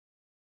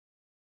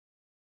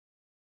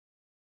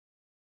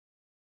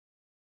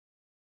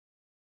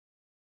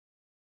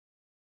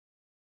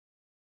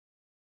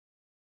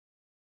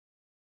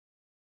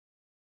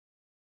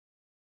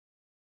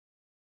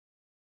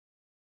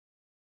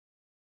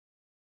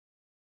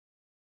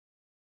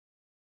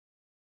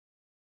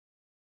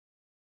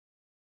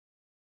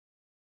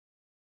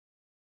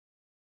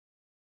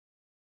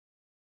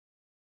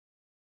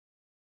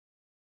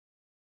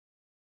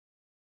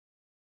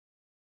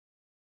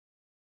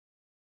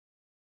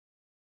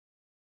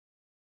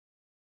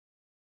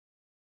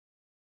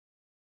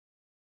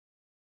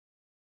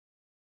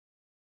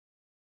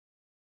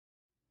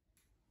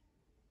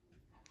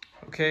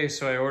Okay,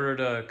 so I ordered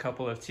a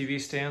couple of TV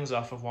stands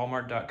off of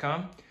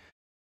Walmart.com.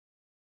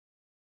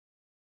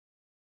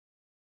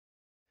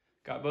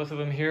 Got both of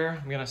them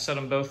here. I'm gonna set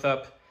them both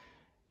up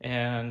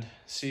and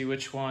see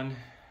which one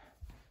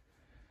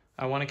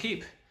I wanna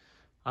keep.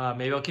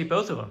 Maybe I'll keep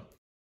both of them.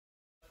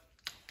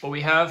 What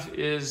we have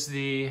is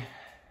the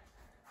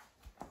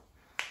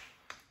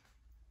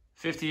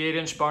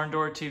 58-inch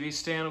Barndoor TV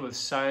stand with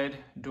side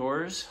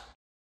doors.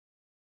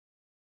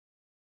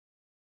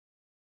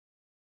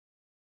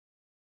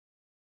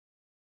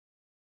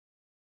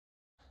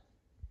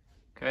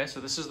 Okay,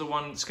 so this is the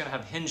one that's gonna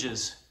have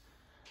hinges.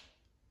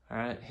 All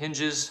right,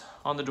 hinges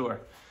on the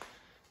door.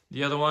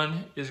 The other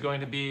one is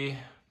going to be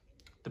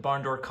the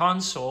Barndoor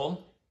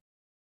console.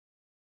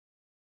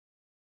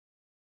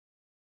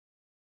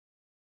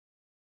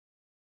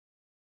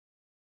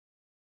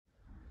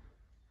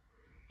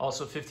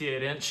 Also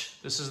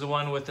 58-inch. This is the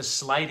one with the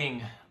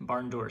sliding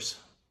barn doors.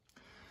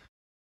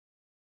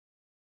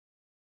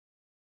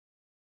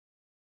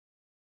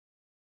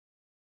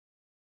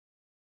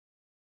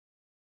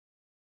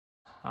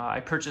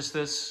 I purchased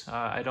this.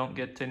 I don't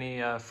get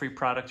any free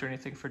product or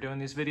anything for doing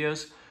these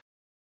videos.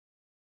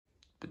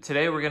 But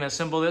today we're gonna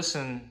assemble this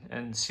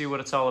and see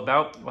what it's all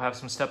about. We'll have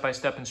some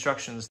step-by-step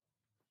instructions.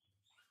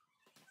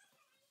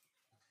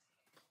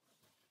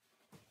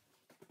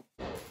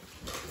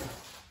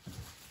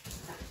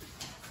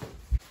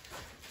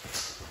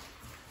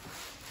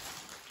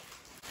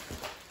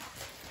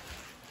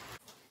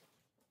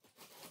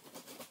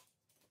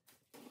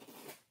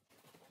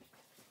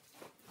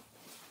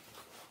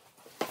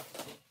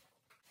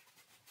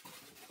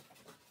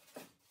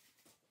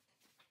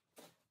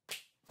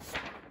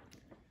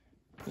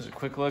 Here's a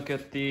quick look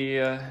at the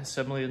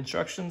assembly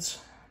instructions.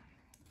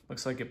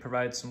 Looks like it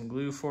provides some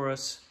glue for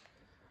us.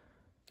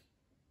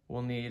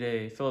 We'll need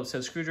a Phillips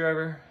head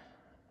screwdriver.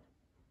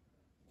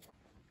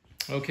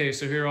 Okay,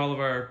 so here are all of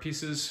our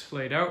pieces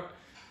laid out.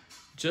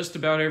 Just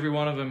about every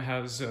one of them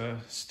has a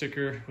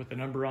sticker with a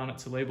number on it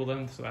to label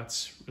them, so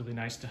that's really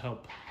nice to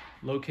help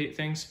locate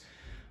things.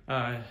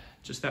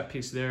 Just that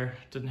piece there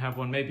didn't have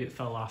one, maybe it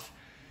fell off.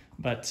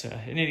 But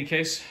in any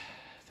case,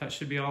 that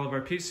should be all of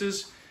our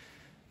pieces.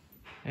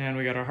 And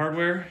we got our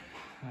hardware,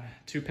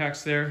 2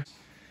 packs there.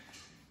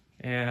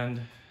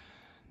 And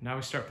now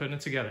we start putting it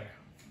together.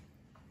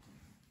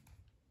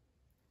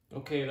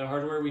 Okay, the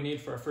hardware we need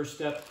for our first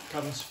step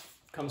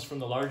comes from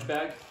the large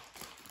bag.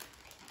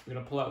 We're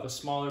gonna pull out the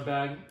smaller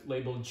bag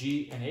labeled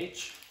G and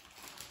H.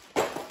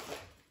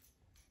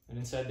 And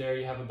inside there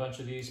you have a bunch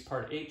of these.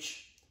 Part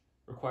H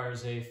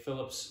requires a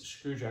Phillips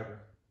screwdriver.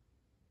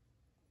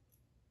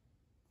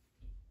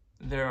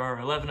 There are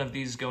 11 of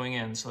these going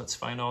in, so let's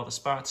find all the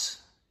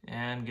spots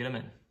and get them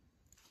in.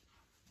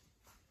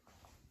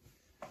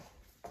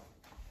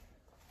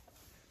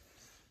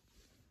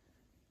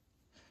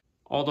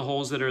 All the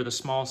holes that are the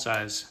small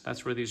size,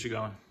 that's where these are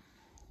going.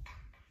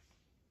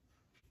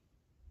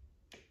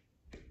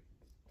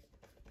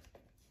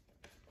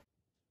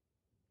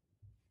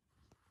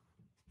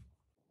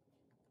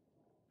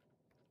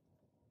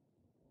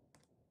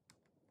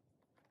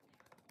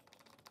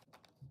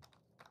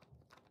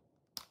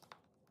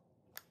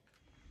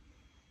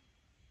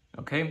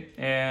 Okay,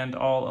 and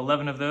all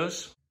 11 of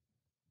those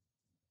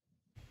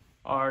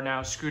are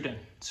now screwed in.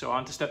 So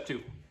on to step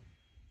 2.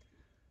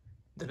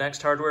 The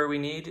next hardware we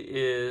need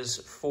is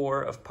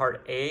 4 of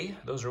part A,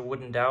 those are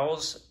wooden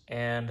dowels,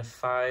 and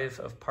 5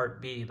 of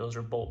part B, those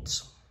are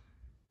bolts.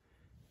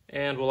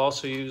 And we'll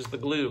also use the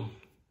glue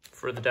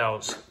for the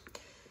dowels.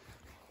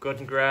 Go ahead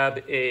and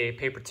grab a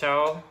paper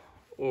towel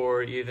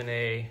or even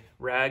a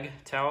rag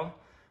towel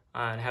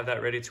and have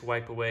that ready to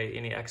wipe away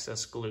any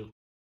excess glue.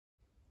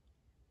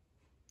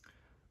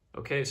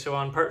 Okay, so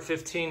on part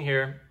 15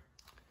 here,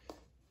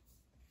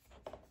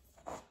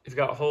 we've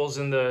got holes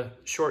in the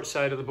short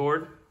side of the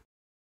board.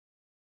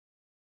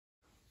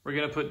 We're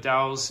gonna put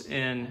dowels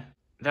in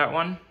that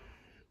one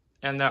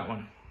and that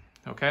one,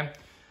 okay?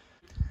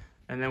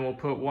 And then we'll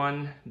put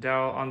one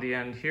dowel on the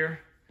end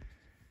here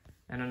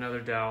and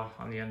another dowel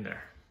on the end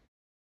there.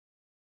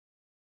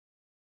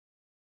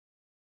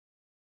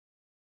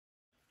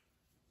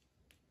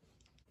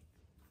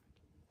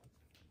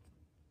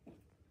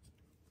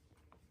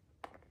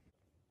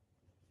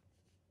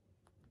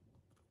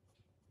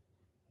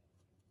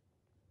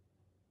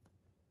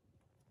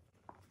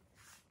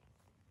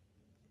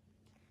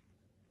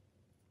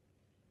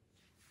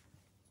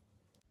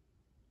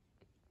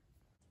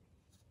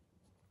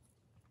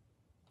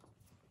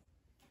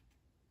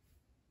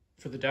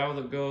 For the dowel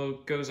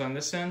that goes on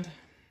this end,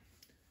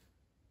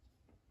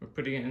 we're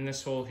putting it in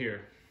this hole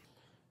here.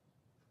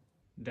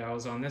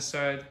 Dowel's on this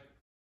side.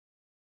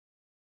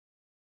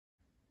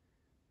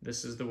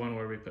 This is the one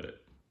where we put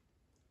it.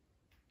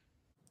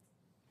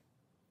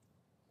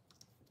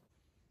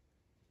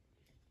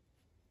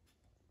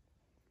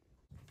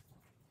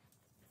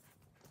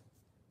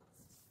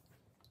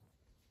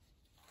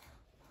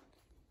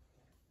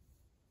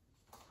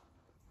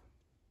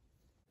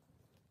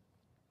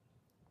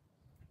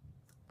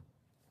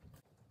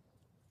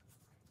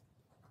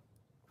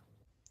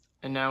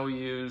 And now we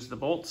use the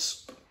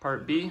bolts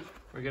part B.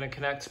 We're gonna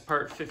connect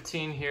part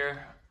 15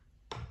 here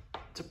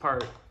to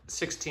part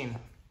 16.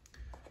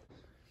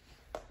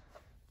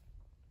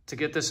 To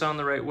get this on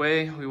the right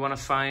way, we wanna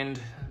find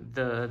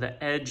the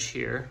edge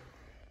here.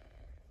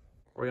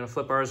 We're gonna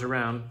flip ours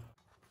around.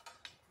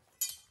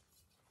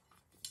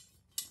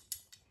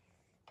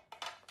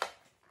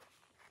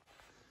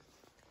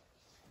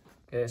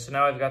 Okay, so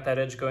now I've got that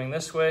edge going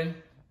this way.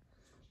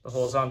 The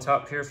hole's on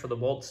top here for the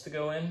bolts to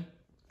go in.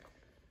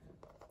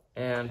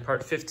 And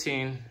part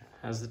 15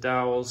 has the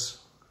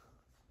dowels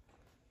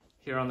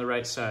here on the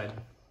right side.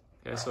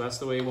 Okay, so that's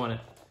the way you want it.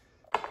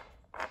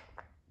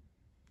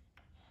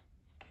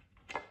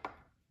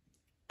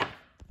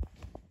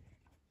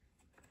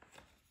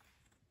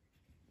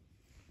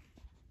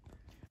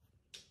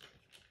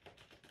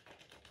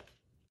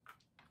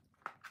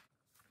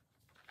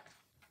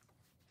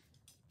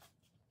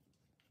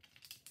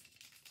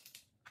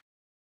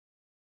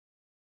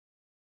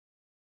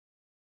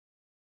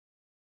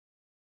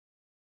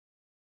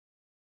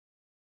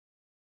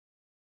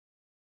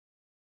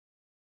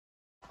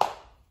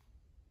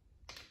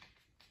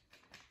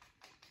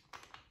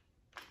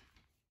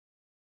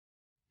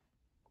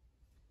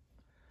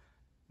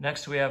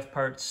 Next we have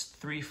parts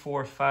 3,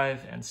 4,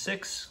 5, and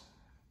 6.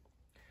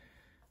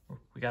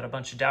 We got a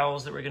bunch of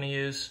dowels that we're gonna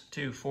use.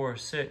 2, 4,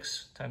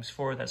 6 times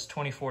 4, that's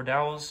 24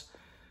 dowels.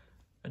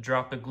 A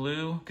drop of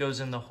glue goes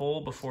in the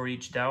hole before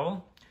each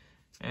dowel.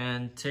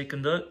 And take a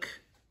look.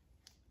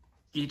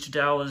 Each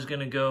dowel is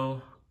gonna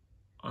go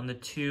on the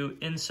 2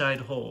 inside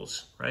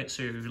holes, right?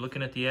 So you're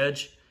looking at the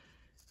edge.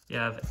 You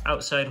have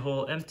outside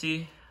hole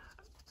empty,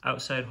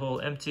 outside hole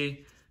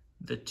empty.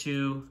 The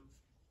 2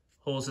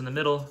 holes in the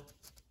middle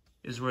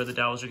is where the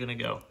dowels are gonna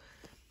go.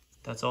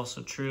 That's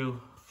also true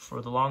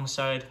for the long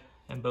side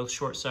and both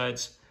short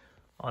sides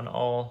on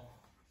all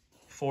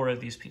 4 of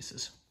these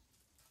pieces.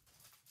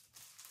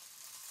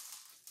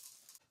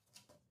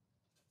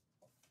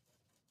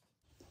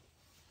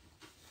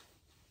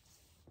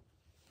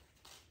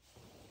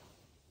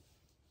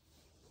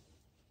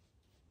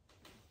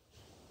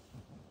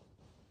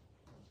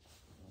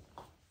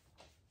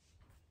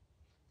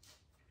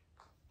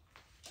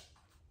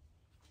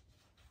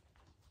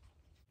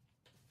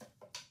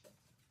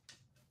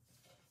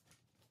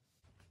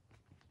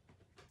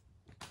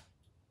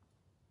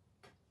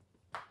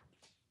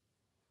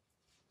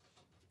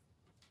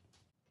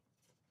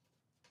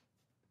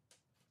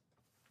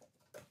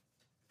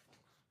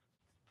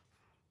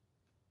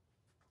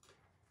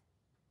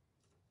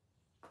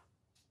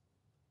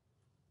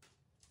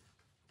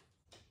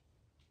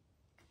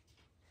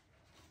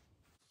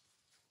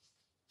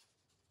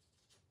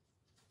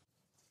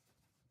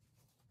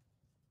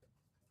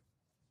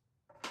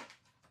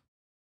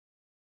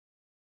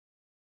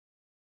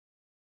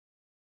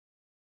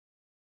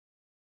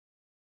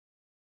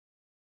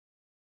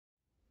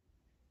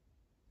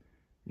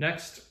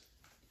 Next,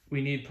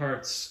 we need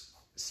parts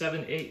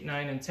 7, 8,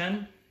 9, and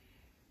 10.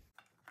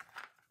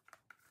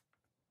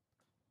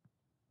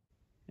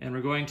 And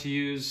we're going to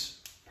use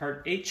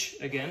part H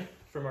again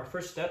from our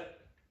first step.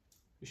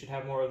 We should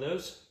have more of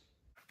those.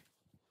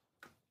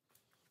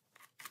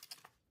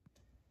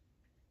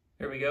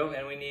 Here we go,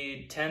 and we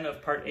need 10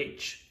 of part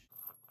H.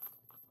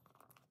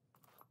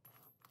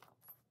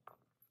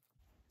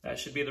 That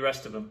should be the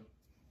rest of them.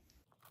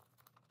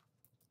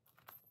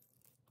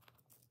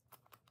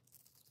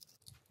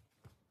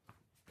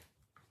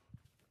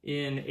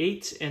 In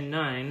 8 and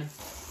 9,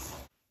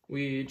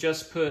 we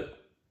just put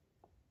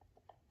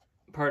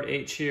part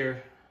H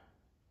here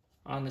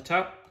on the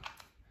top.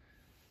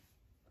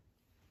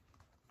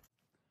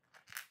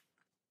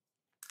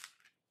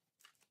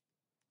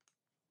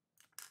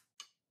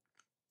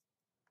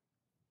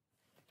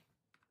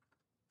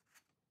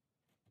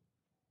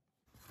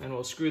 And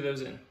we'll screw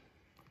those in.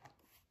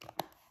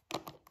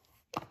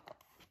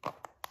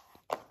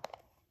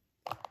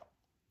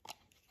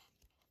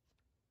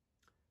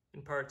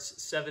 In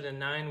parts 7 and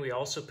 9, we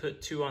also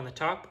put 2 on the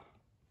top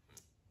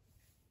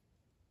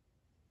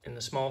in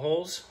the small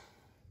holes.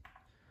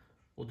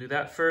 We'll do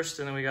that first,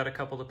 and then we got a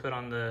couple to put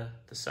on the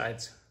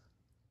sides.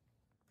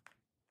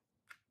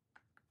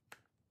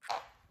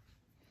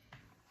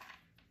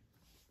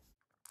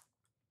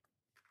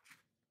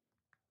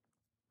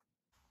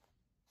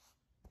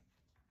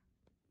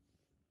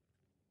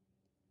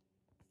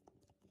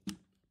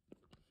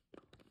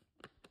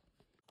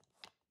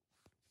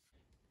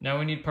 Now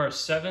we need part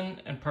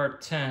 7 and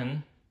part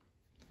 10.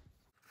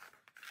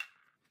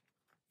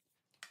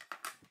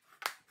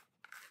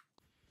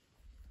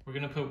 We're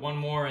gonna put one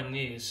more in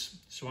these.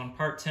 So on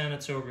part 10,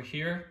 it's over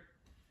here.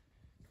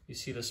 You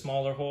see the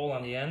smaller hole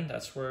on the end,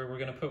 that's where we're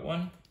gonna put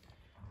one.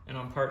 And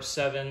on part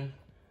 7,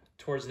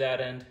 towards that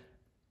end,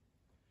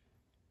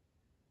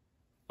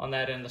 on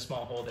that end, the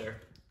small hole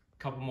there. A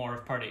couple more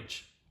of part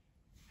H.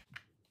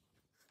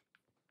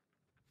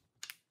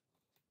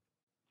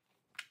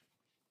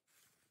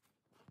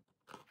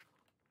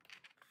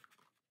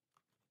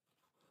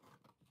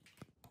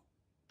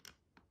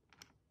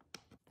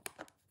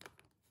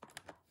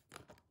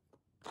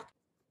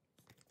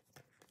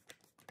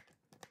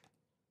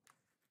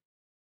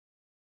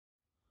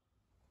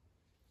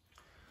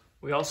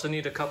 We also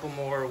need a couple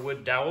more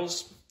wood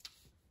dowels,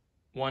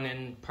 one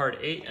in part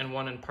 8 and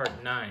one in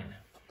part 9.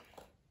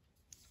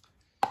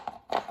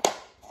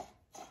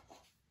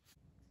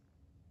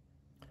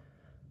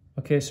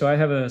 Okay, so I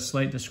have a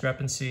slight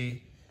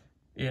discrepancy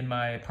in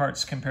my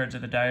parts compared to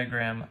the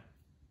diagram.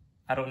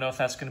 I don't know if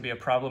that's going to be a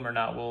problem or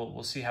not.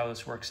 We'll see how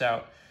this works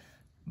out.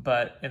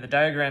 But in the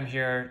diagram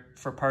here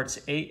for parts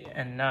 8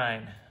 and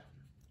 9,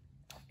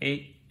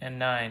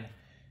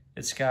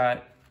 it's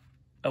got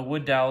a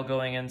wood dowel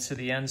going into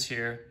the ends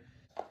here.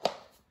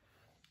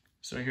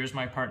 So here's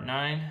my part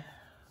 9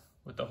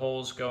 with the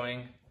holes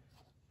going,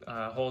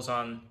 holes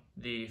on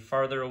the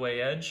farther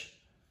away edge,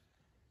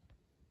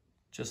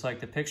 just like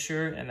the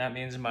picture, and that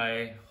means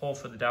my hole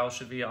for the dowel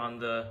should be on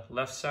the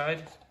left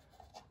side,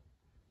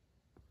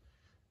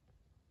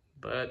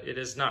 but it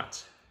is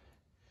not.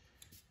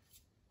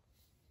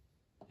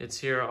 It's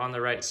here on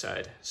the right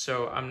side.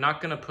 So I'm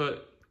not gonna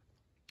put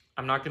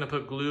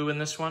glue in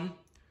this one,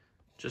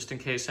 just in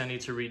case I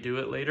need to redo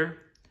it later.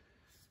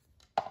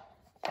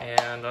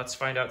 And let's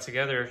find out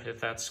together if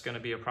that's gonna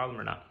be a problem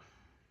or not.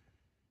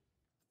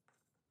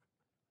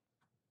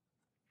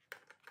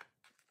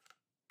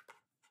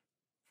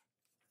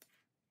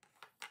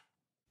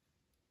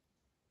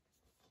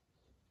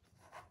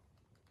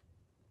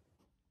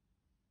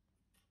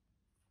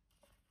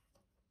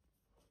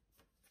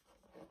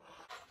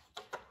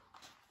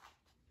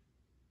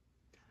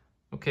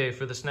 Okay,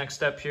 for this next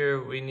step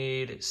here, we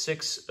need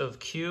 6 of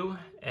Q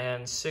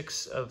and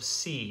 6 of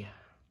C.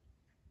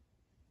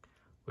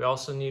 We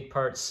also need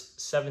parts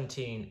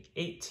 17,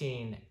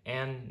 18,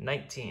 and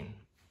 19.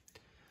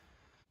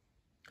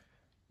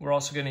 We're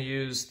also going to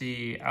use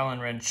the Allen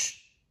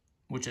wrench,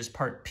 which is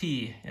part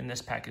P in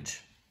this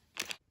package.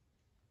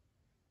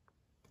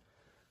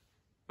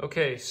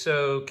 Okay,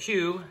 so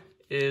Q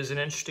is an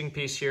interesting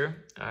piece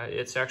here.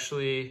 It's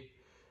actually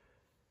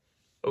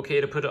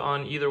okay to put it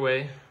on either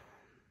way.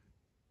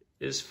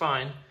 Is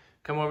fine.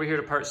 Come over here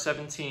to part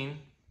 17.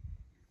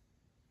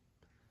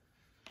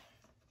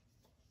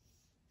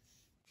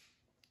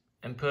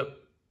 And put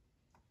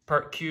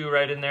part Q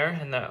right in there,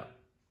 and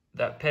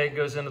that peg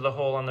goes into the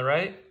hole on the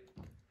right.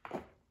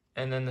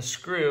 And then the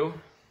screw,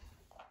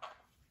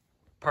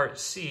 part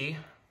C,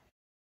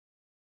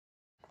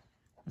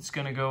 it's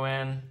gonna go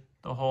in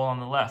the hole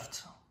on the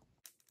left.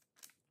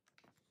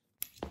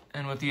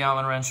 And with the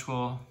Allen wrench,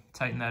 we'll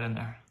tighten that in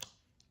there.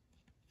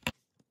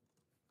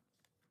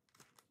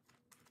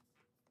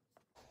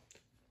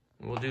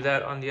 We'll do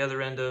that on the other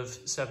end of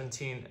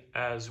 17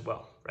 as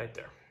well, right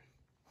there.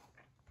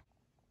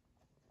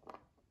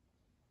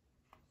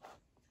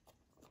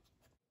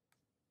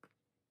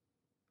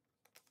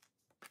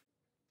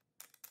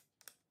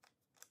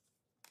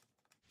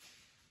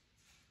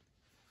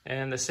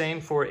 And the same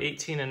for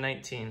 18 and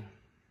 19.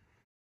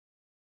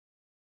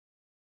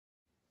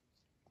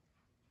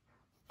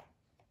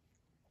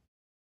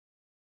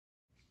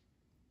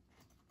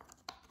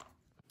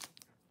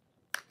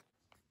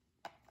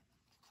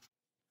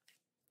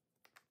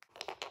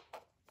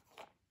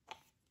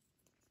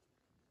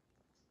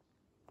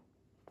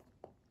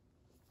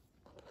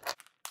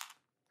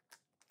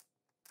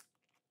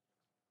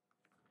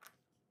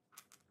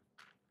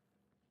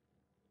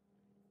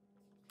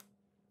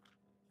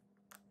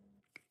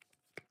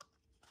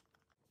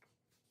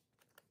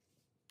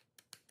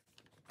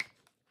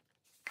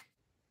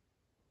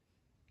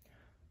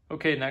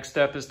 Okay, next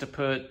step is to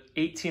put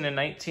 18 and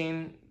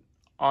 19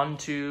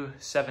 onto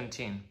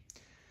 17.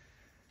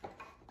 So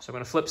I'm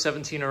going to flip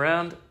 17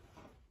 around.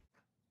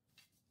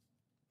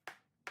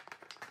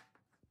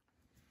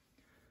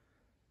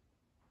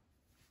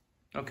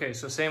 Okay,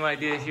 so same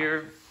idea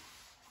here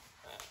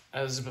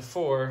as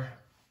before.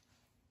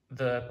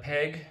 The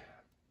peg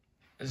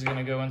is going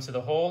to go into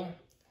the hole.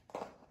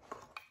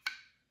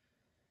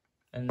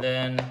 And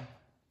then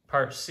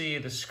part C,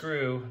 the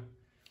screw,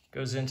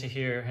 goes into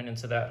here and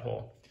into that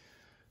hole.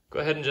 Go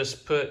ahead and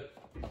just put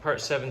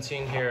part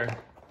 17 here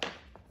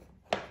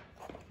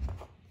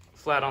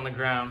flat on the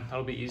ground.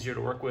 That'll be easier to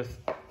work with.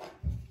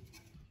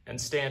 And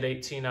stand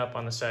 18 up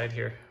on the side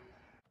here.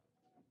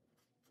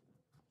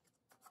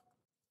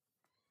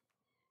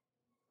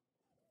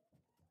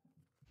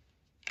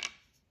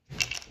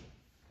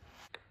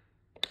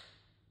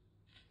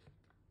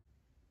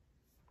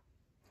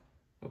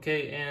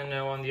 Okay, and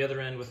now on the other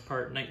end with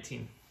part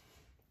 19.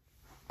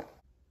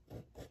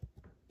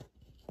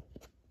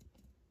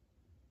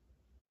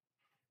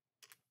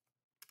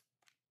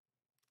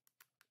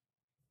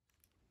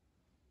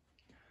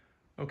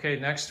 Okay,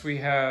 next we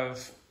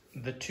have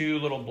the 2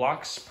 little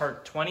blocks,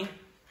 part 20.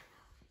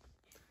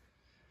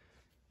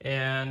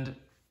 And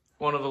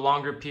one of the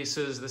longer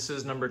pieces, this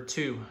is number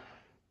 2.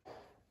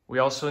 We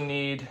also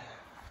need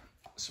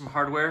some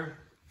hardware,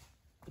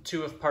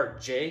 2 of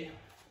part J,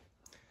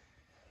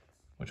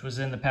 which was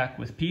in the pack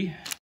with P.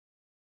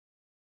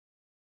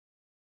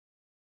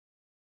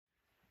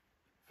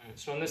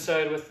 So on this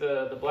side with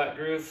the black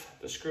groove,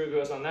 the screw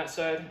goes on that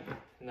side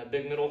in that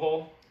big middle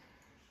hole.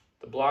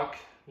 The block,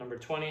 number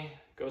 20,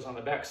 goes on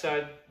the back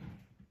side,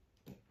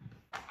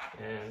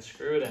 and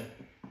screw it in.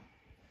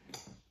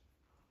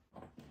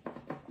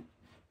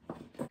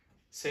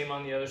 Same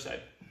on the other side.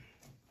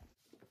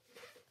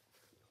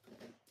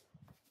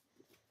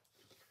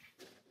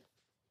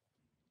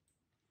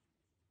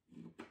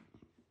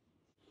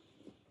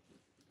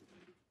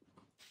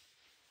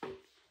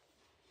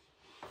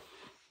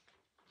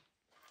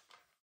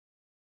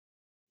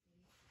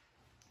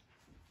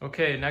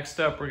 Okay, next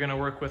up we're going to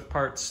work with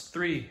parts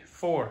 3,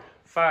 4,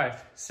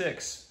 5,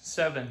 6,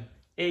 7,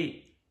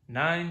 8,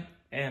 9,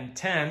 and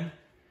 10.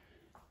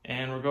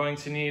 And we're going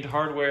to need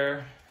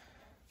hardware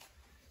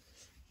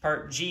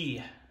part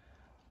G,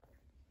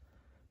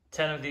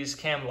 10 of these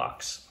cam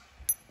locks.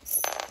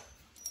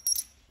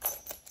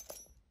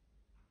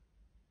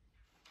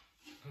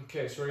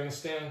 Okay, so we're going to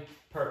stand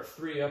part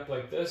 3 up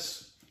like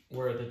this,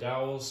 where the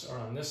dowels are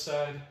on this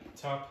side,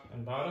 top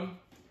and bottom.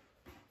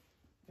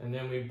 And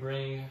then we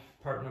bring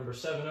part number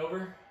 7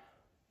 over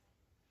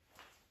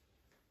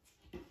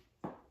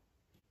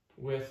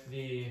with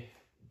the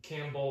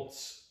cam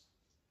bolts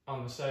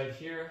on the side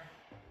here,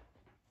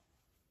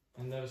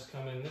 and those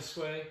come in this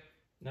way.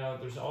 Now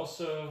there's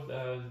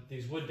also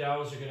these wood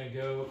dowels are going to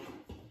go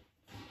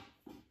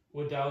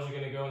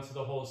into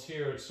the holes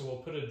here, so we'll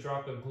put a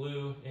drop of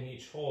glue in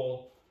each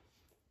hole,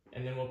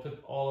 and then we'll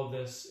put all of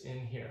this in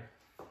here.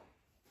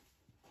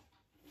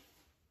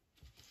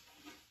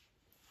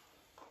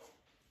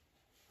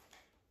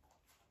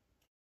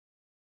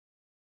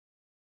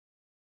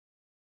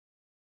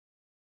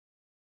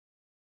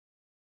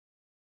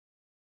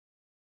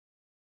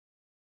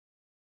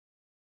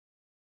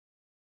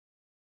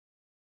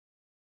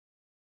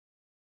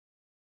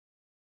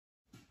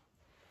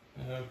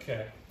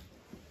 Okay,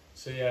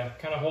 so yeah,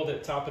 kind of hold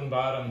it top and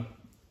bottom,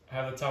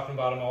 have the top and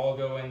bottom all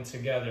go in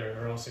together,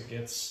 or else it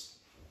gets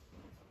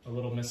a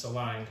little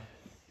misaligned.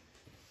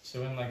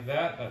 So in like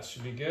that, that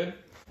should be good.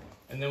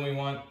 And then we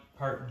want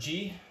part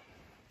G,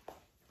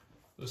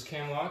 those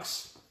cam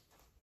locks.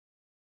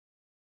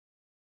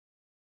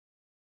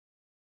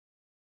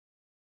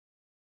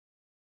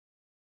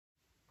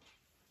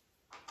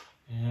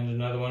 And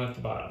another one at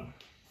the bottom.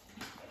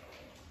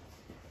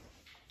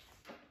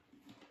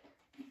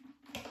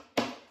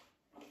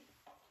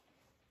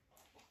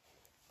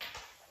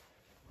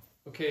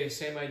 Okay,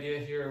 same idea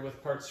here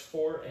with parts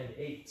 4 and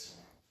 8.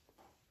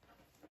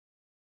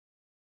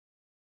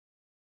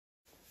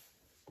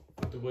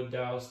 Put the wood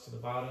dowels to the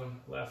bottom,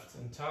 left,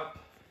 and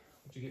top.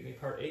 Would you get me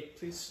part 8,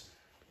 please?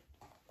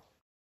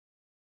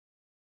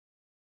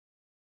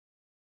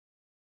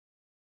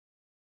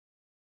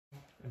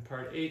 And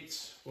part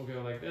 8 will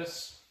go like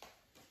this,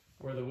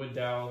 where the wood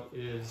dowel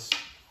is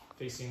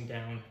facing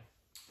down.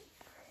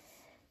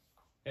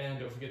 And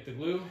don't forget the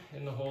glue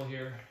in the hole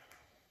here.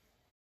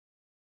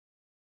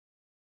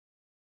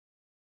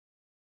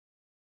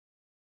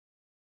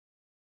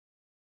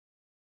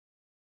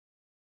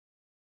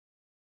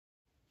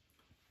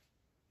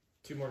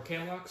 Two more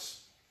cam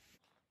locks.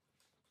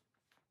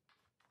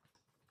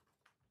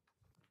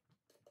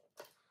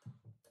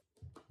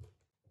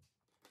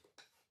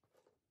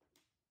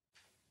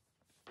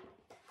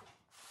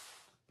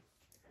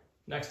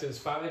 Next is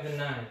 5 and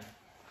 9.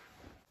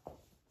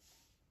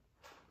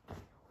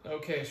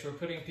 Okay, so we're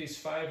putting piece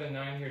 5 and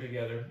 9 here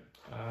together.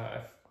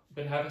 I've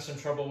been having some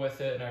trouble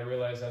with it, and I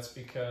realize that's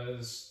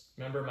because,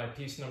 remember my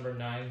piece number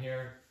 9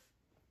 here?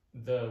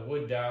 The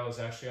wood dowel is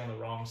actually on the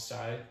wrong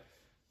side.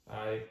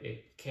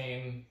 It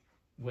came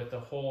with the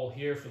hole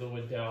here for the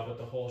wood dowel, but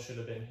the hole should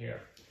have been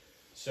here.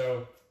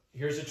 So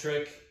here's a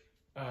trick,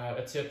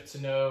 a tip to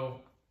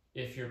know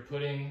if you're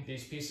putting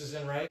these pieces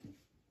in right.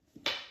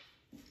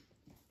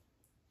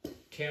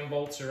 Cam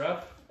bolts are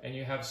up, and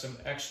you have some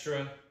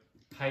extra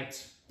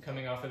height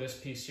coming off of this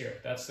piece here.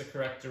 That's the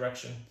correct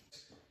direction.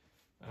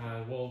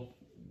 We'll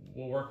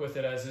work with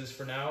it as is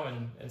for now,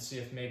 and see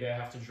if maybe I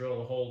have to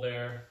drill a hole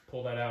there,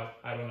 pull that out,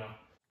 I don't know.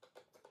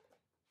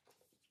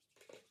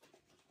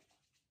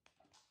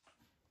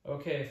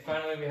 Okay,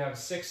 finally we have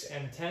 6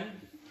 and 10.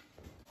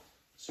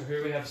 So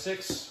here we have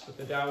 6 with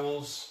the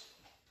dowels,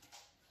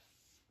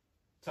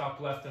 top,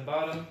 left, and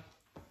bottom.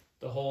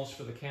 The holes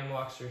for the cam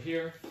locks are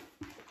here.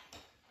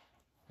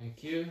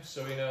 Thank you.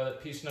 So we know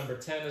that piece number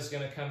 10 is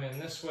going to come in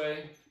this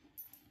way.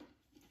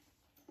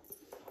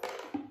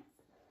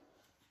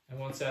 And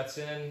once that's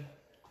in,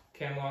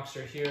 cam locks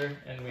are here,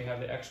 and we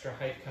have the extra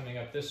height coming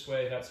up this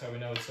way. That's how we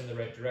know it's in the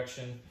right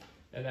direction.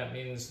 And that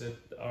means that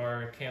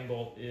our cam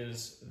bolt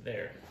is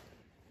there.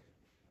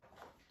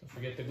 Don't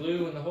forget the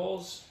glue in the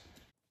holes.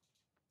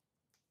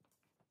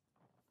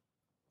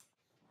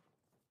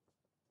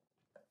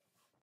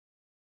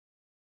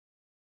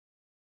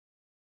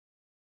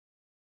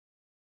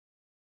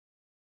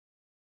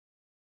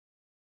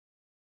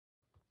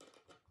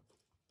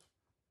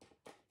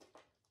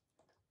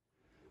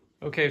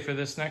 Okay, for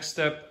this next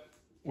step,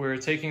 we're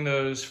taking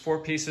those 4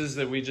 pieces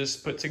that we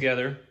just put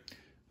together.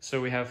 So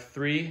we have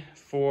 3,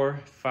 4,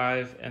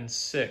 5, and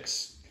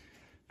 6.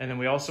 And then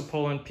we also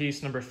pull in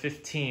piece number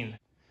 15.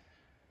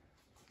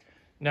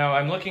 Now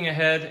I'm looking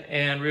ahead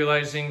and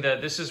realizing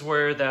that this is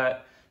where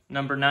that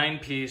number 9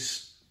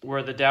 piece,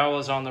 where the dowel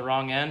is on the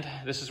wrong end,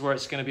 this is where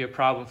it's going to be a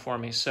problem for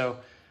me. So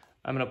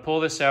I'm going to pull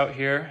this out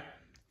here,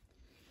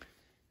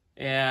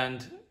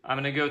 and I'm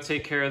gonna go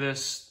take care of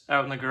this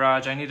out in the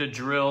garage. I need to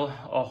drill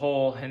a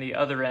hole in the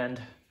other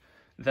end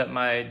that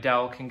my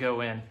dowel can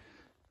go in.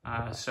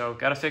 So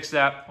gotta fix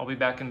that. I'll be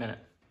back in a minute.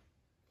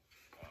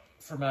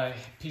 For my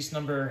piece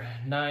number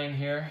 9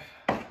 here,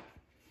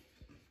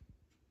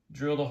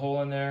 drilled a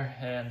hole in there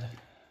and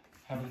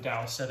have the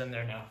dowel set in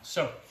there now.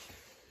 So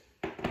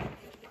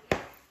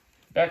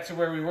back to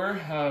where we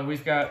were.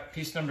 We've got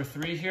piece number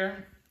 3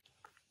 here.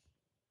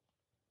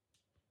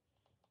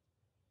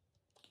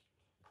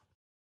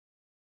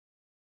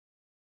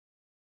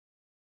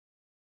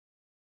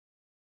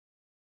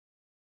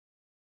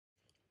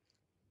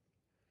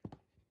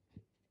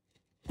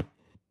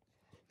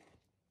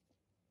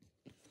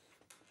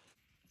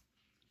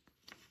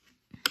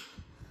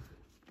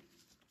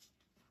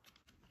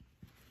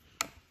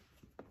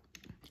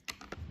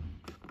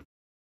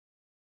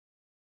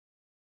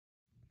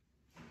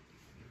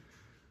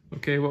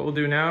 Okay, what we'll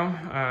do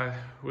now,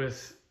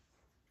 with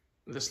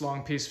this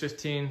long piece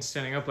 15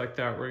 standing up like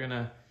that, we're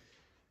gonna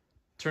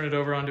turn it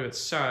over onto its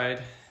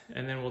side,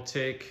 and then we'll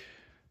take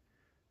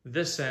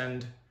this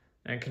end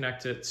and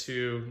connect it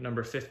to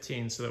number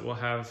 15 so that we'll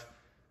have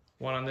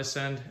one on this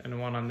end and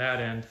one on that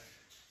end,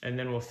 and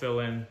then we'll fill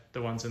in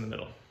the ones in the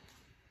middle.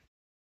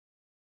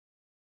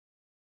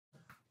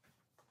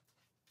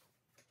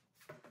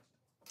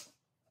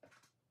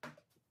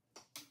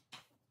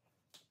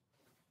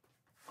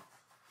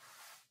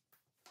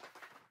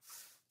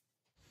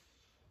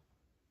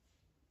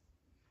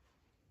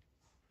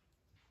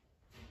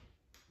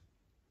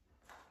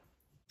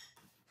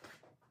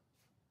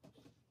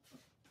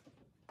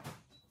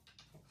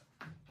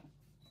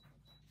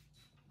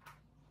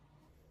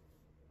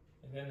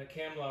 And then the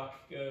cam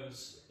lock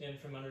goes in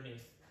from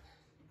underneath.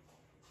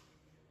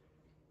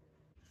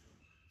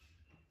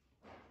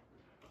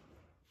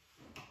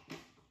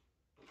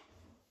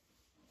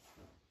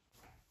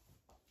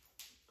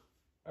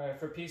 All right,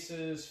 for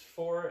pieces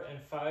 4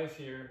 and 5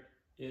 here,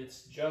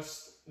 it's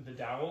just the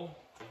dowel.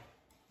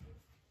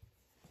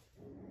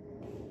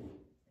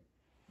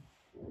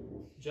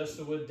 Just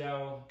the wood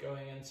dowel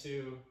going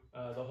into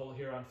the hole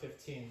here on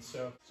 15.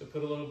 So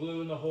put a little glue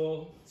in the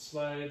hole,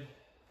 slide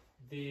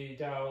the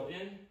dowel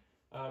in,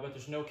 but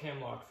there's no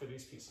cam lock for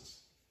these pieces.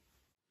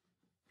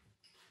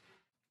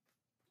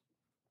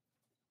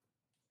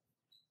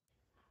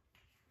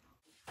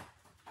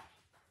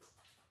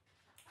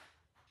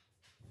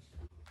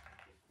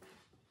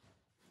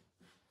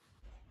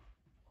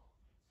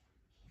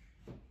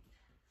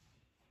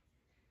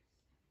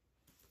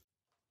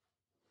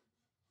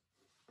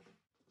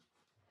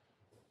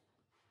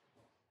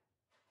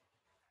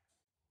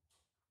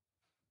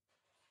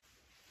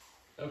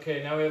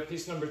 Okay, now we have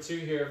piece number 2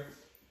 here.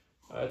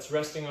 It's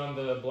resting on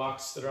the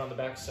blocks that are on the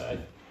back side.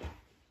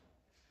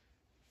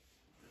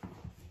 I'll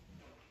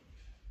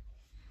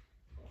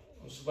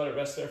just let it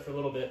rest there for a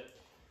little bit.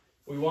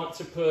 We want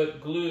to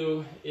put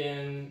glue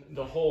in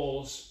the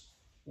holes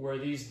where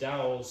these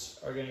dowels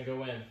are going to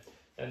go in.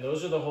 And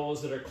those are the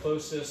holes that are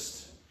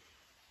closest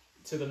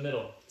to the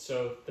middle.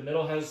 So the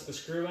middle has the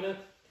screw in it.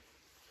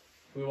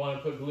 We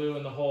want to put glue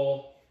in the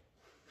hole,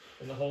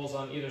 in the holes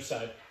on either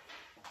side.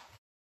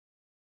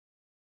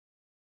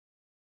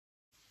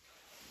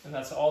 And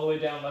that's all the way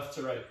down left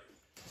to right.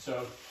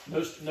 So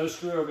no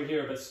screw over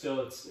here, but still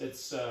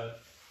it's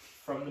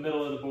from the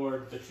middle of the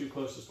board, the 2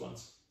 closest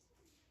ones.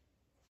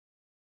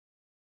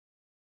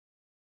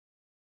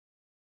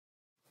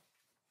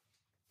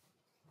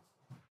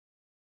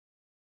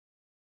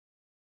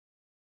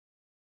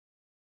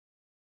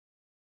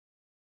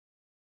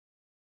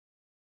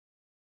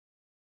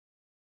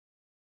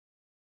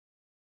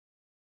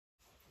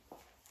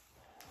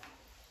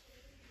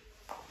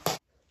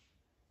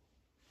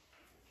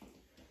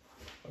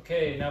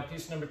 Okay, now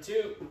piece number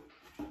 2.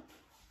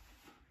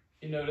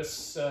 You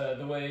notice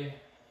the way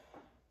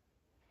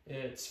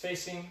it's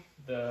facing.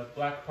 The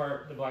black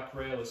part, the black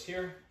rail is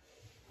here.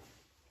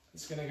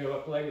 It's going to go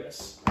up like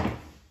this.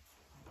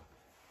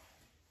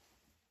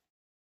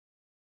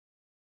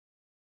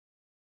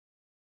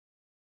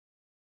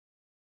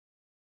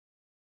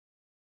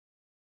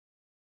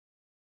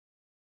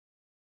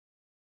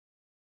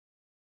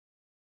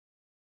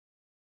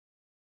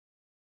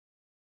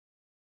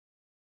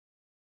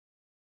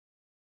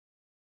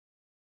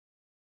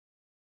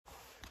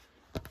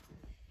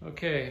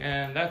 Okay,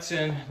 and that's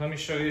in. Let me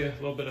show you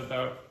a little bit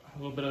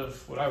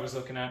of what I was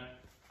looking at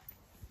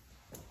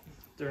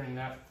during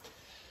that.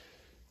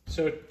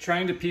 So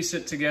trying to piece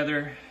it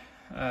together,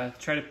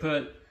 try to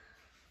put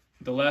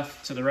the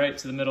left to the right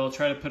to the middle,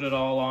 try to put it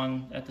all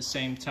on at the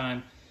same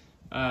time.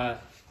 And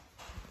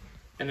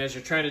as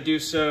you're trying to do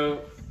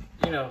so,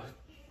 you know,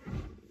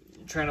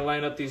 trying to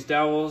line up these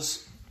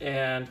dowels,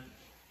 and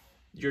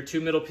your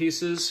 2 middle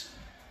pieces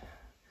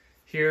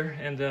here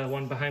and the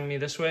one behind me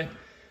this way,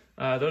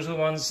 those are the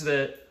ones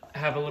that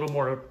have a little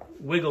more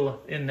wiggle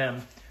in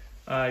them.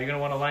 You're going to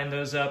want to line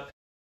those up.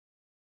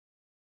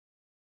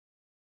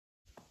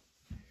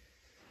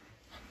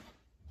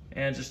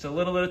 And just a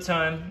little at a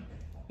time,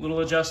 little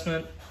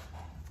adjustment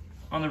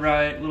on the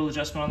right, little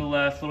adjustment on the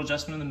left, little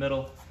adjustment in the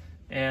middle,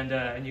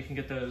 and you can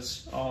get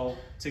those all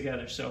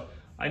together. So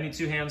I need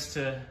 2 hands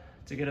to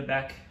get it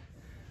back,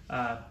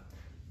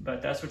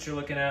 but that's what you're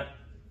looking at.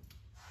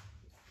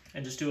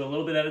 And just do a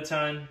little bit at a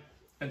time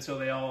until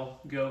they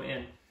all go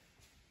in.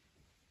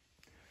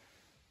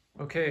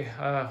 Okay,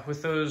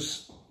 with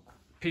those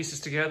pieces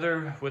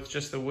together, with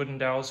just the wooden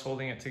dowels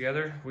holding it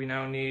together, we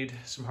now need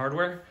some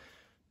hardware.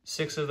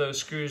 6 of those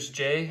screws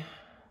J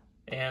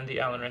and the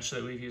Allen wrench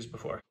that we've used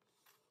before.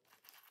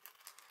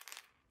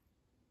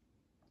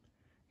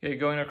 Okay,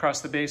 going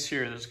across the base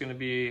here, there's going to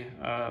be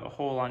a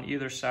hole on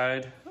either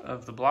side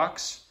of the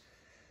blocks.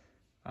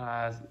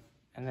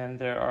 And then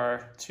there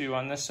are 2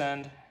 on this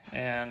end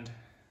and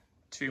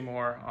 2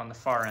 more on the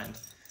far end.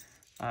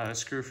 A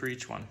screw for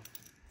each one.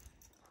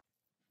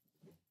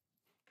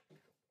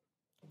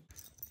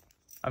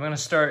 I'm going to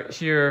start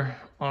here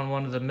on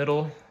one of the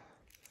middle,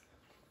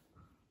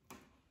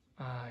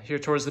 here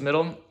towards the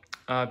middle,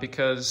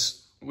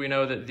 because we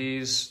know that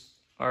these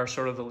are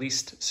sort of the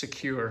least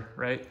secure,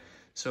 right?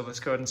 So let's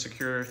go ahead and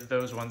secure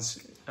those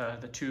ones,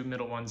 the 2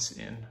 middle ones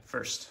in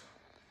first.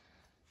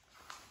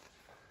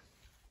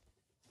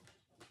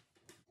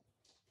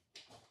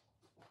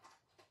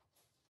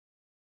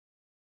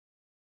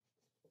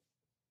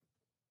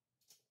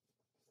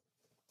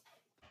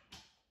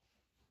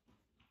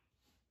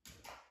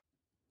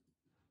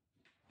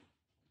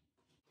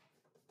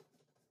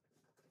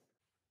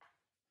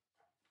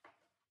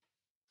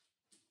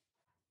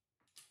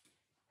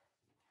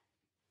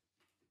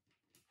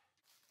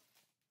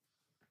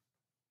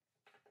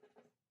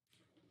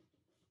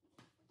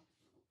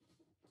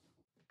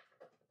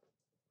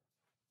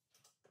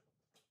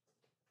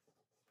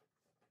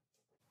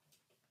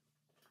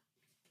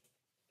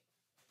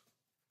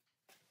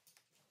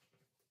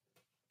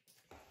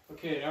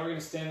 Okay, now we're going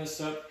to stand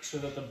this up so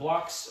that the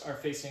blocks are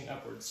facing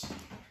upwards.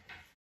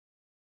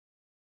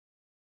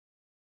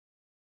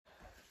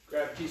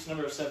 Grab piece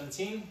number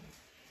 17.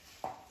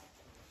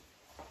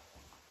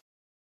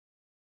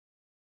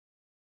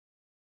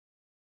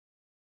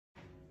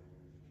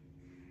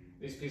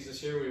 These pieces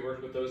here, we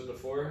worked with those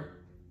before.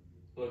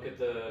 Look at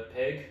the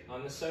peg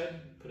on this side,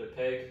 put a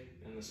peg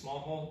in the small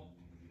hole,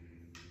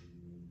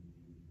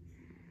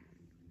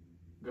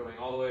 going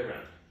all the way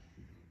around.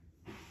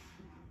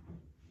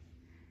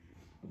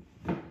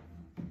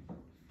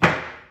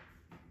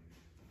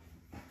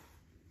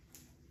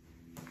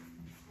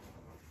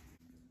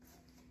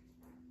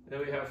 Then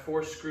we have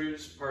 4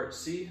 screws, part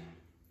C,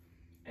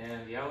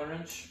 and the Allen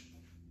wrench.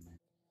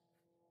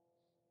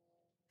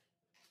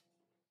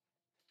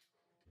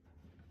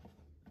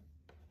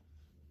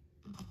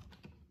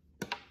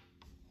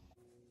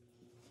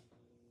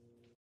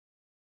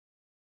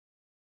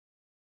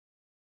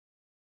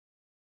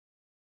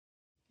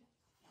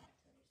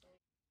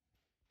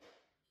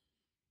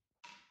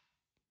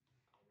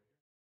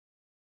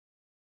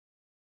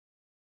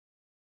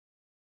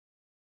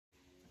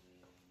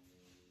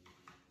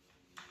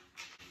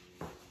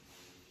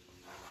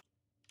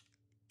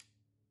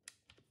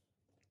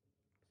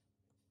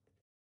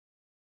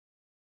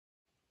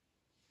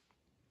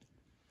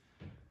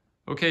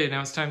 Okay,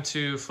 now it's time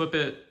to flip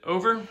it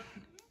over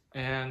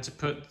and to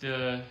put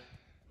the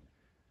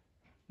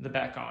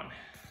back on,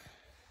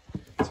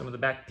 some of the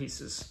back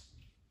pieces.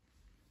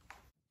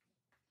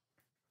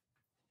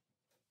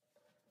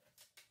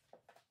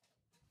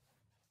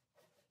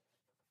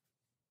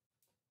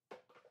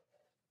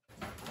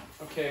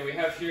 Okay, we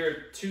have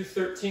here 2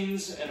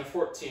 13s and a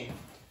 14.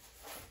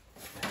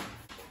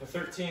 The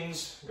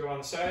 13s go on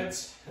the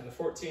sides and the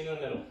 14 in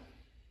the middle.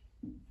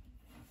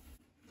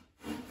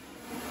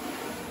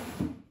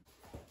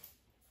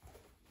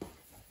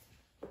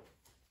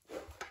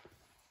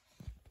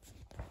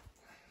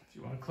 If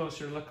you want a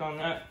closer look on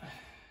that,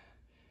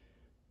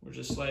 we're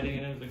just sliding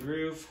it into the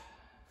groove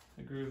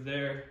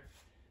there,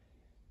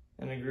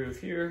 and the groove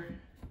here.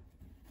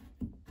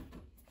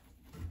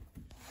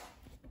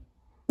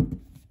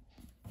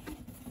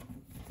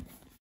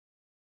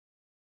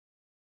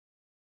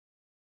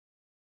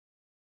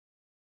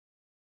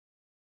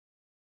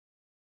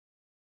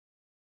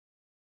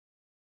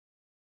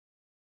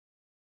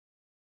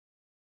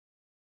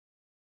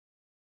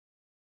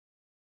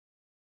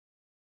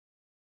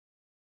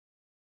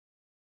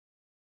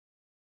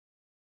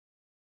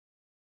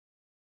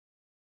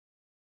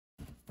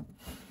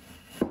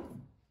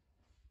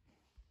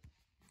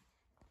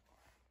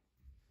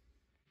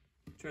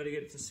 Try to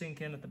get it to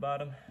sink in at the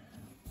bottom.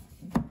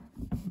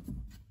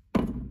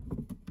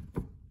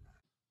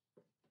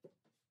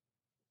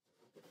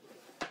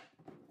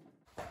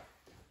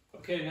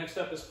 Okay, next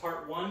up is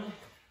part 1,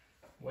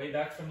 way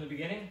back from the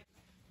beginning.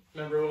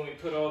 Remember when we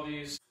put all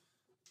these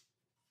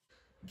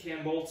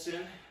cam bolts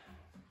in?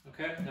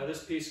 Okay, now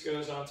this piece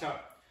goes on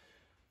top.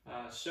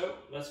 So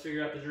let's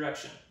figure out the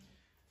direction.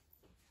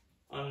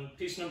 On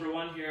piece number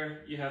 1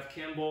 here, you have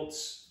cam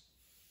bolts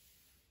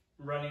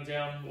running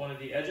down one of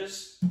the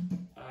edges.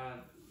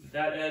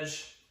 That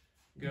edge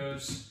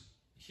goes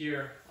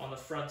here on the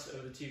front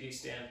of the TV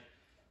stand,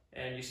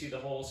 and you see the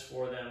holes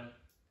for them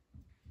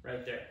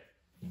right there.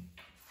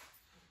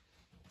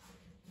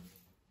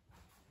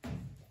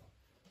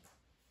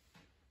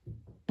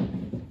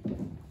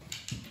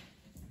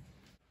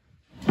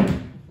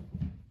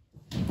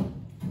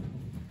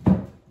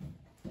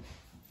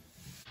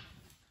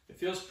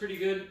 feels pretty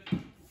good.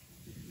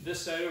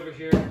 This side over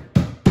here,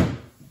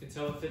 you can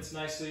tell it fits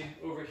nicely.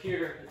 Over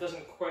here, it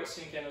doesn't quite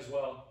sink in as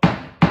well.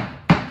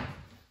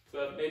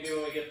 But maybe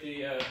when we get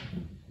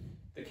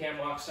the cam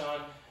locks on,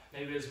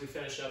 maybe as we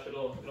finish up,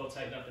 it'll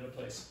tighten up into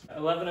place.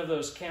 11 of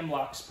those cam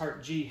locks,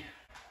 part G.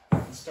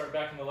 Let's start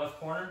back in the left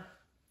corner.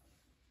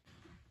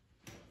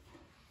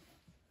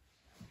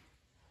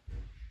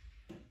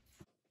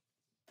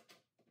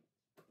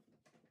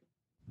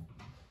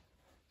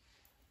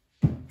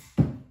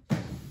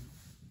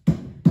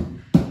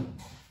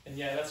 And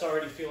yeah, that's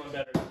already feeling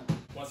better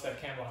once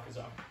that cam lock is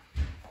on.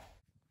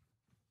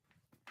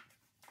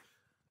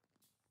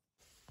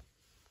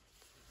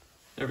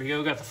 There we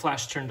go, got the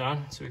flash turned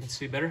on so we can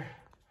see better.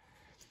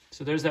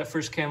 So there's that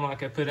first cam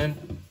lock I put in.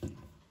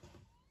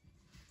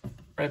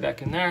 Right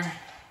back in there.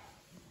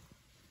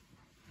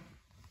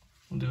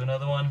 We'll do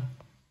another one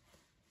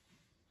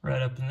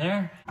right up in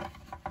there.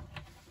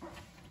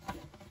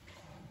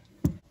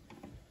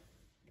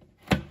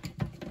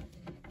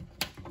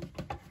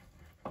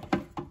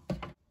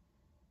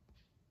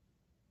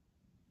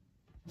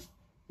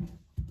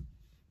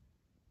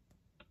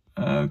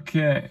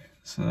 Okay,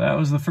 so that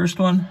was the first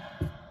one.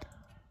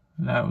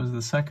 That was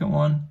the second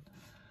one.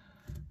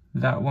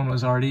 That one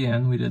was already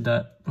in. We did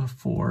that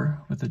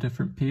before with a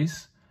different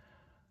piece.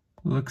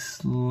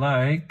 Looks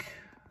like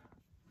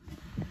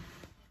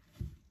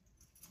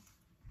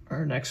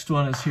our next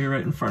one is here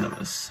right in front of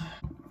us.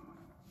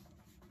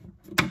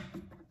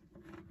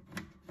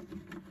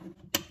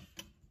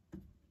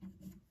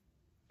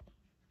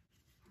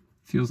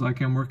 Feels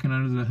like I'm working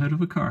under the hood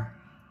of a car.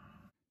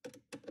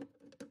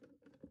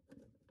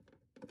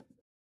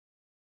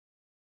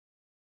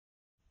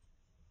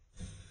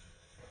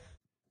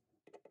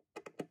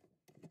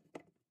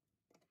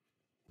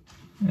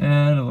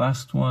 And the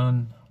last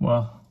one,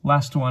 well,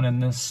 last one in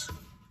this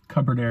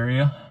cupboard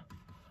area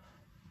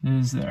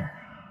is there.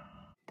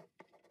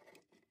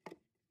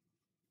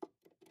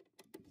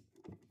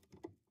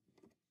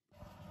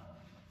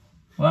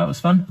 Well, that was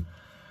fun.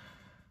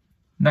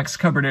 Next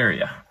cupboard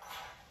area.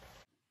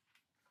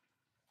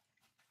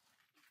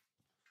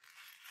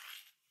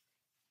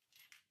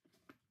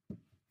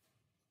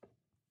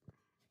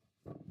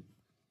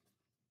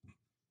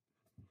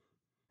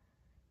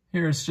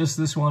 Here's just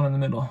this one in the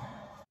middle.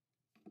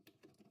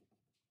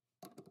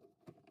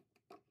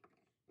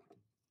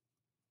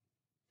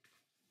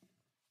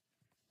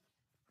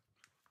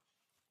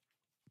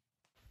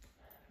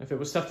 If it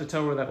was tough to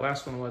tell where that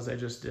last one was I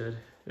just did,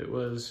 it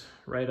was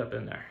right up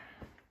in there.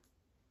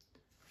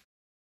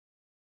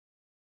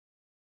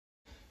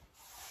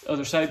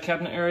 Other side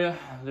cabinet area,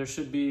 there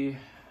should be,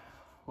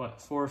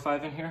 what, 4 or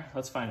 5 in here?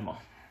 Let's find them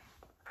all.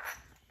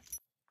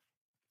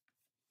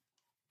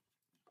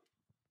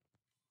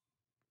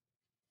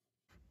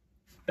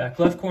 Back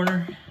left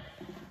corner,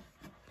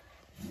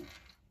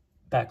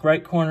 back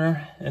right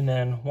corner, and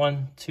then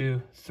 1,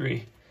 2,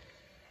 3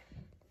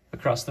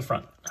 across the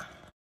front.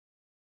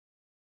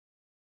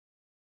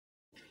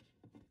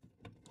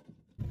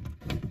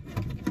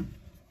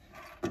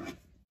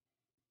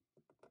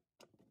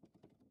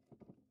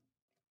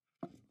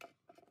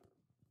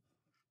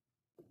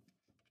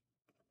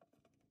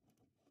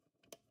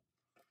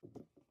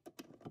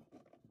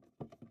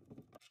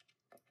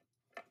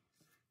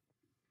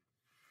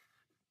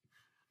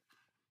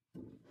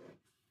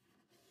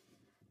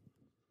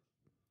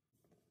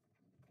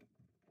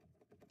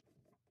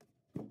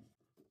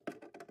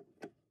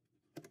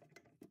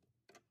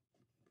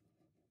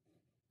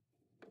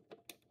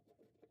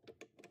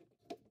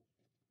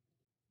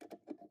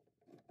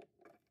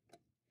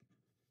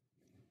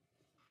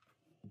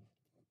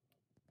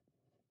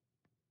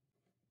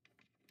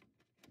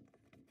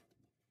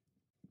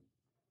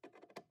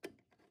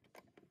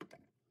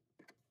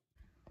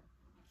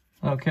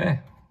 Okay,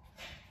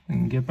 we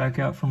can get back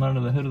out from under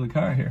the hood of the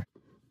car here.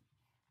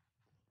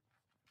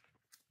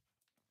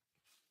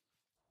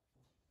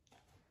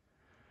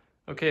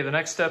 Okay, the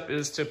next step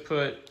is to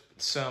put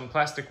some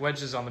plastic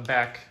wedges on the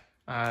back.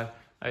 I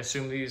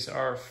assume these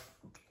are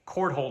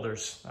cord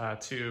holders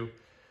to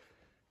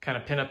kind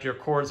of pin up your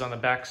cords on the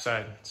back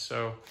side.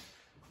 So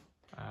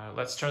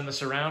let's turn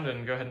this around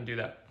and go ahead and do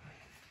that.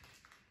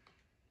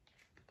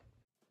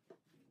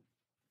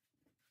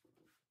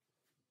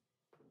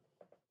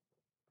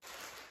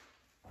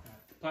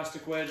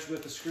 Plastic wedge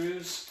with the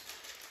screws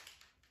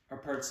are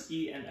parts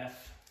E and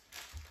F.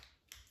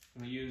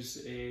 I'm going to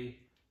use a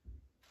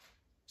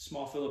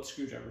small Phillips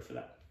screwdriver for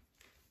that.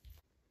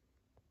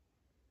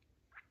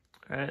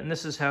 All right, and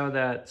this is how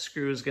that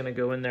screw is going to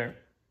go in there.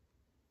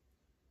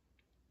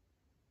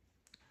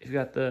 You've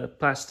got the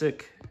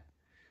plastic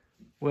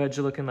wedge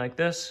looking like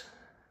this.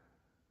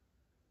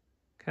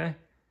 Okay.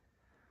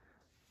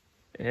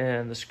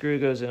 And the screw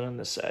goes in on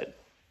this side.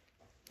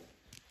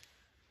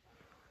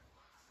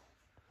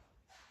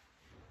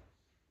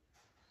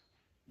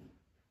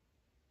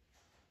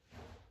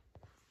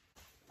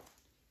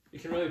 You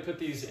can really put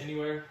these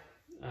anywhere.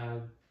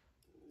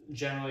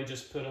 Generally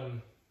just put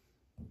them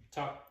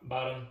top,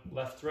 bottom,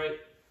 left, right,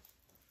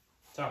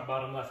 top,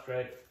 bottom, left,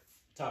 right,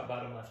 top,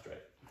 bottom, left,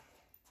 right.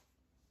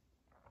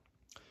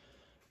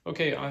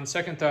 Okay, on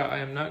second thought, I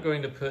am not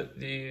going to put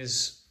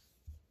these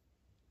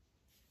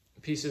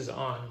pieces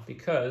on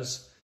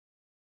because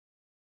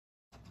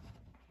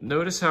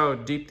notice how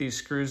deep these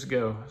screws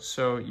go.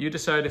 So you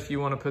decide if you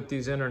want to put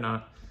these in or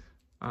not.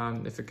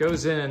 If it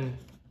goes in,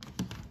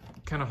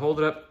 kind of hold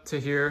it up to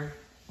here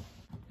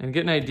and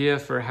get an idea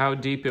for how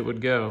deep it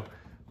would go.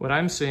 What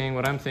I'm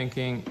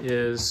thinking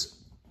is,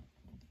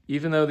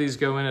 even though these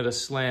go in at a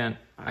slant,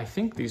 I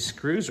think these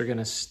screws are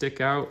gonna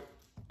stick out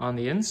on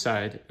the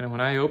inside. And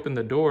when I open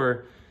the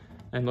door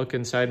and look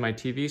inside my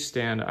TV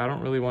stand, I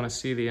don't really wanna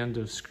see the end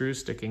of screws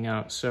sticking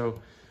out.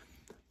 So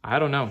I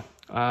don't know.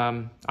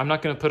 I'm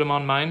not gonna put them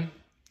on mine.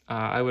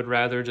 I would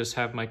rather just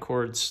have my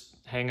cords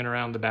hanging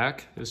around the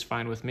back. It's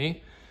fine with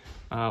me.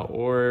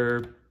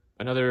 Or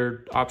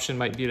another option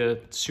might be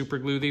to super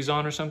glue these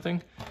on or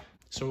something.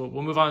 So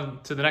we'll move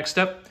on to the next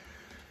step,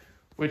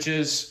 which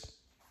is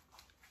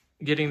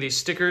getting these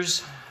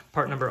stickers,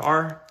 part number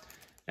R,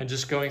 and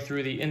just going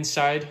through the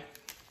inside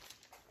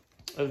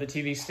of the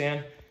TV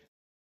stand.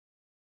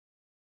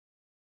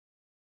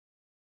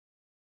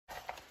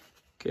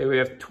 Okay, we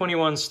have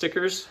 21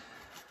 stickers.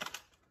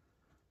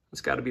 It's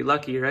gotta be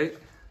lucky, right?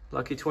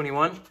 Lucky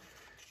 21.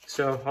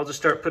 So I'll just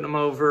start putting them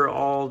over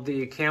all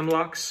the cam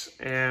locks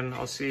and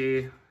I'll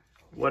see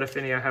what, if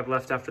any, I have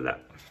left after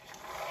that.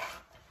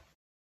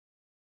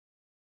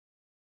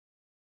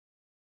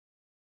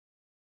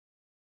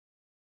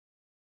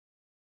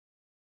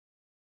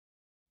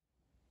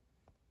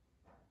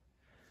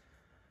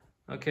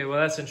 Okay, well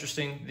that's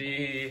interesting.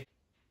 The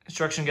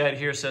instruction guide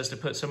here says to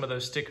put some of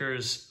those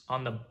stickers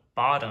on the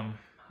bottom.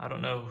 I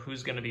don't know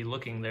who's gonna be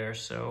looking there,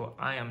 so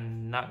I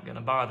am not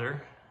gonna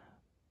bother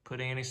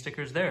putting any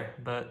stickers there,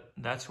 but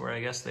that's where I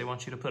guess they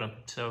want you to put them.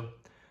 So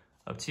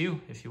up to you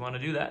if you wanna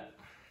do that,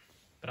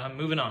 but I'm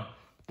moving on.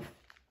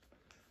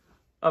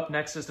 Up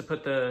next is to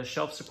put the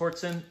shelf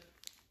supports in.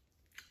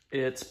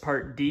 It's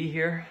part D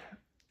here,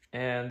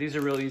 and these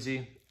are real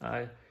easy.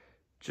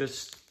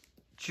 Just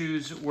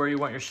choose where you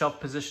want your shelf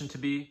position to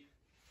be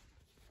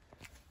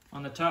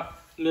on the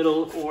top,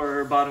 middle,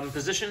 or bottom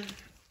position.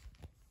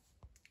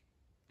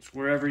 It's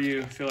wherever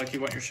you feel like you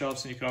want your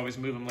shelves, and you can always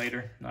move them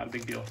later. Not a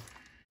big deal.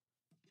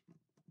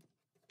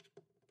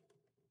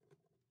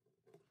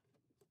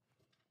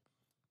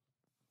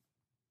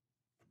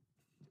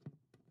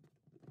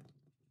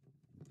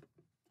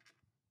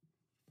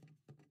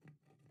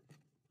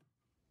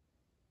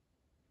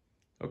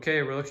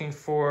 Okay, we're looking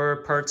for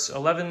parts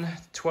 11,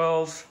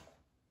 12,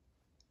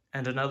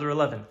 and another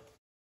 11.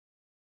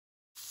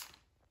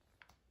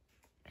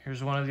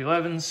 Here's one of the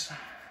 11s.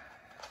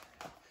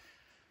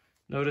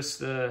 Notice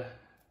the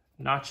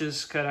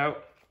notches cut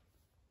out.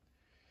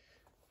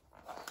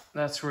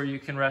 That's where you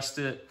can rest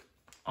it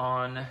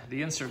on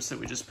the inserts that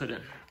we just put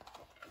in,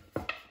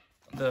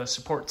 the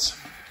supports.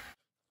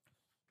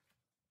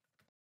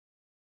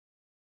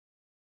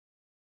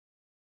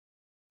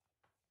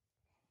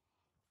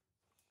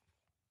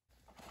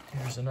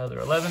 Here's another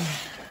 11.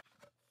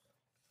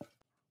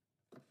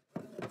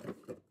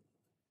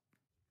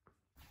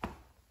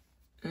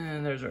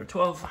 And there's our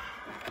 12.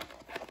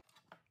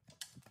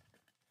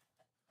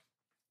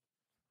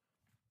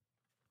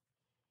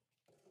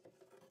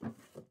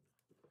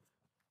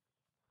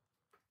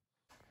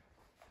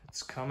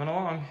 It's coming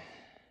along.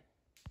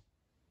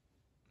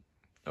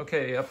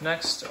 Okay, up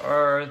next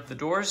are the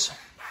doors.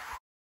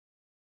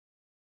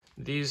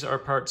 These are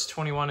parts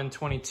 21 and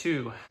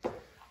 22.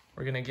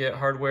 We're gonna get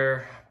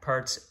hardware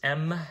parts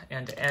M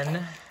and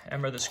N.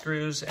 M are the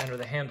screws, N are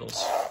the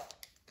handles.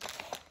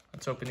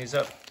 Let's open these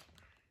up.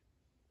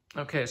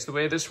 Okay, so the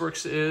way this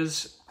works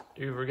is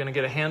we're gonna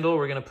get a handle,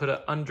 we're gonna put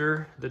it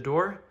under the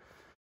door.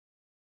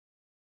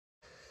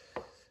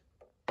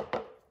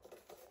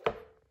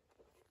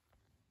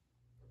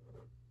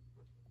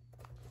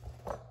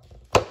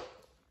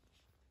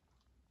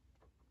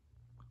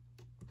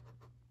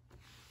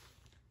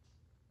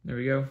 There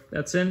we go,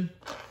 that's in.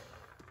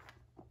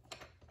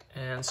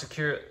 And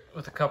secure it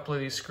with a couple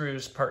of these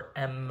screws, part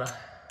M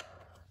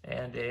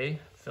and a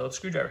Phillips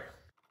screwdriver.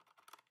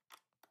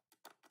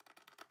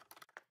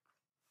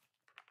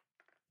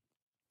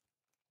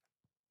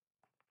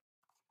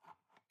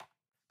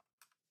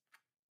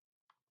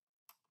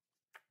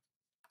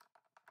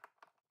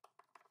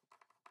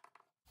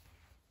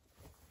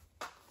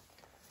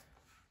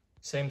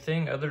 Same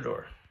thing, other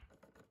door.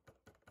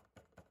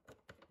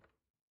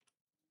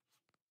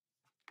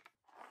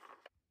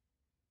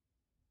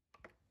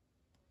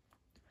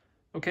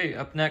 Okay,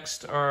 up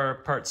next are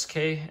parts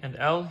K and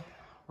L.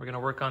 We're gonna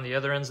work on the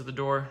other ends of the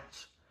door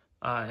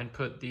and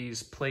put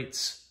these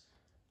plates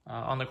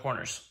on the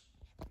corners.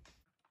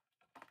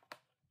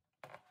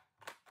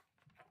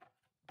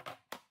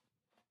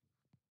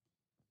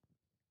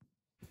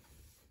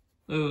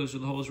 Those are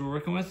the holes we're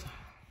working with.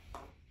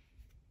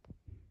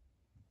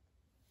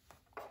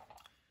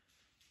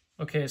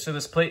 Okay, so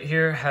this plate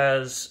here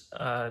has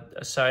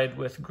a side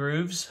with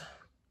grooves.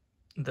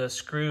 The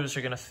screws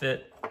are gonna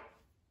fit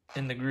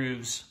in the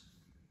grooves.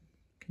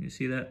 Can you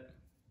see that?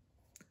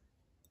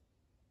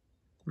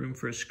 Room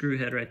for a screw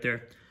head right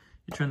there.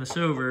 You turn this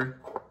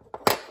over,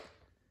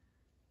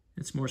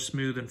 it's more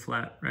smooth and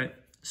flat, right?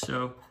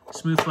 So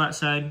smooth flat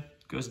side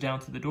goes down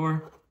to the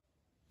door.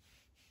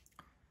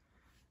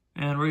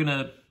 And we're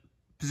gonna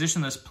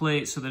position this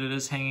plate so that it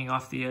is hanging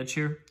off the edge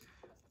here.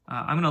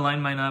 I'm gonna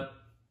line mine up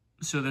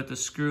so that the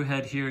screw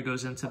head here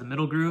goes into the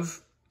middle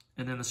groove,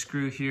 and then the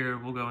screw here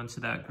will go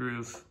into that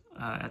groove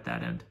at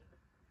that end.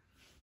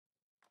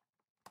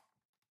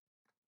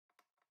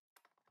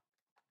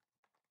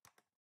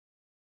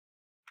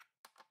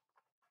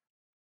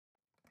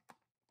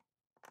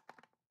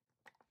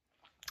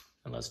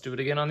 And let's do it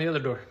again on the other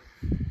door.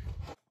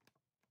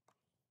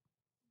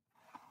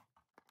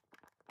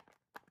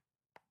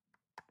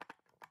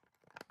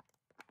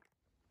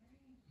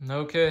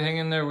 Okay, hang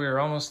in there, we're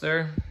almost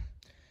there.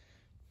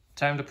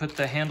 Time to put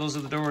the handles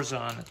of the doors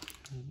on.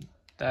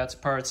 That's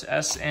parts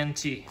S and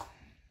T.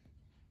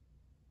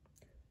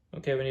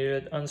 Okay, we need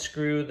to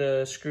unscrew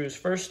the screws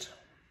first.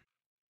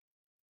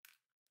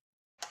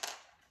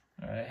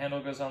 All right, handle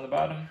goes on the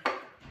bottom.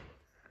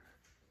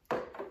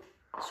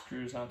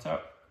 Screws on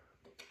top.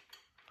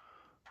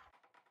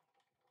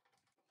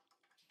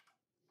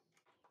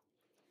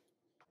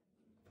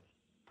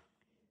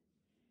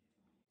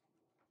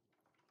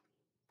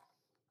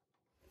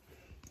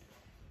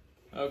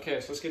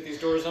 Okay, so let's get these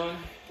doors on.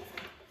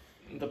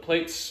 The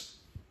plates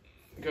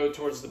go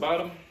towards the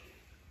bottom,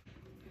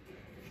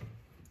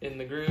 in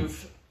the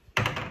groove.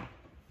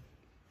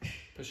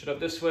 Push it up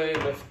this way,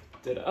 lift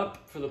it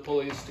up for the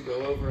pulleys to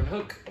go over and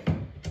hook.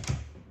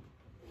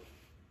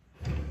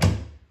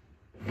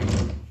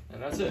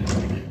 And that's it.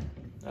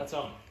 That's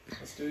on.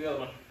 Let's do the other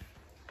one.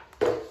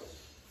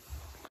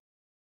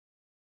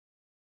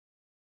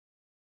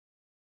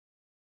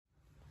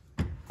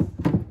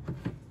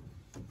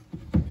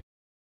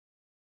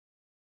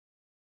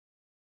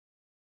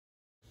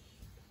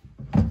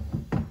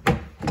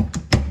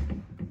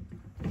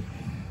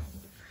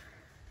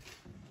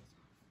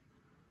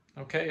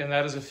 Okay, and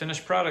that is a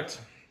finished product.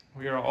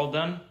 We are all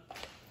done.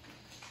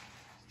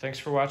 Thanks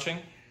for watching.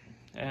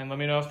 And let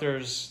me know if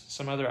there's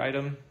some other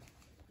item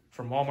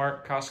from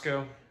Walmart,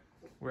 Costco,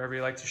 wherever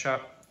you like to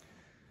shop,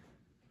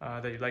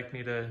 that you'd like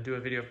me to do a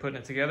video of putting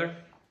it together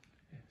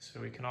so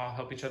we can all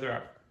help each other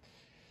out.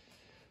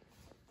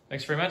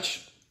 Thanks very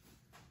much.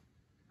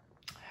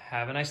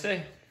 Have a nice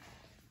day.